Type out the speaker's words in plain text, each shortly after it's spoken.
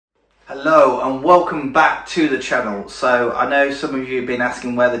Hello and welcome back to the channel. So I know some of you have been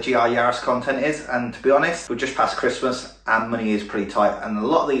asking where the GR Yaris content is, and to be honest, we're just past Christmas and money is pretty tight, and a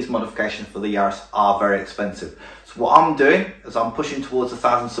lot of these modifications for the Yaris are very expensive. So what I'm doing is I'm pushing towards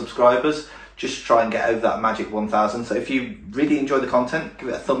 1,000 subscribers just to try and get over that magic 1,000. So if you really enjoy the content, give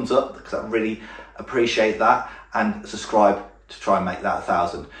it a thumbs up because I really appreciate that, and subscribe to try and make that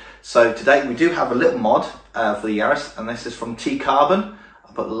 1,000. So today we do have a little mod for the Yaris, and this is from T-Carbon.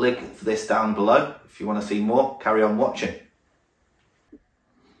 I'll put the link for this down below. If you want to see more, carry on watching.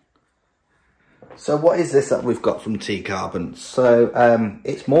 So what is this that we've got from T-Carbon? So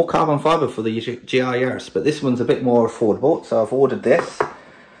it's more carbon fibre for the GR Yaris, but this one's a bit more affordable. So I've ordered this.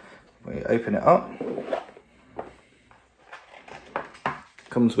 We open it up.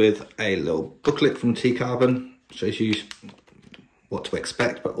 Comes with a little booklet from T-Carbon. Shows you what to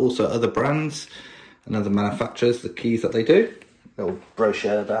expect, but also other brands and other manufacturers, the keys that they do. Little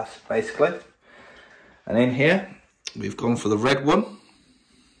brochure, that's basically. And in here we've gone for the red one,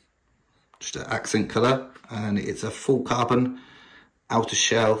 just an accent colour, and it's a full carbon outer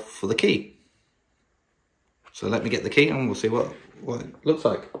shell for the key. So let me get the key and we'll see what it looks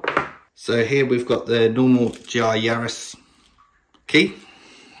like. So here we've got the normal GR Yaris key,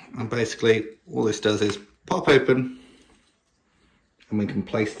 and basically all this does is pop open and we can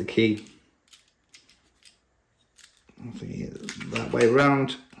place the key that way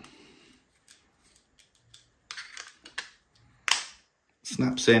around,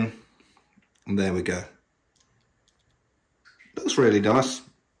 snaps in, and there we go. Looks really nice,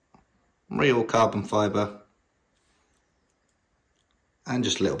 real carbon fibre, and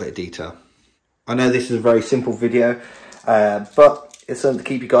just a little bit of detail. I know this is a very simple video, but it's something to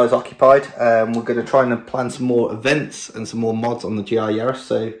keep you guys occupied. We're going to try and plan some more events and some more mods on the GR Yaris,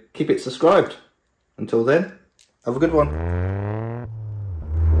 so keep it subscribed. Until then, have a good one.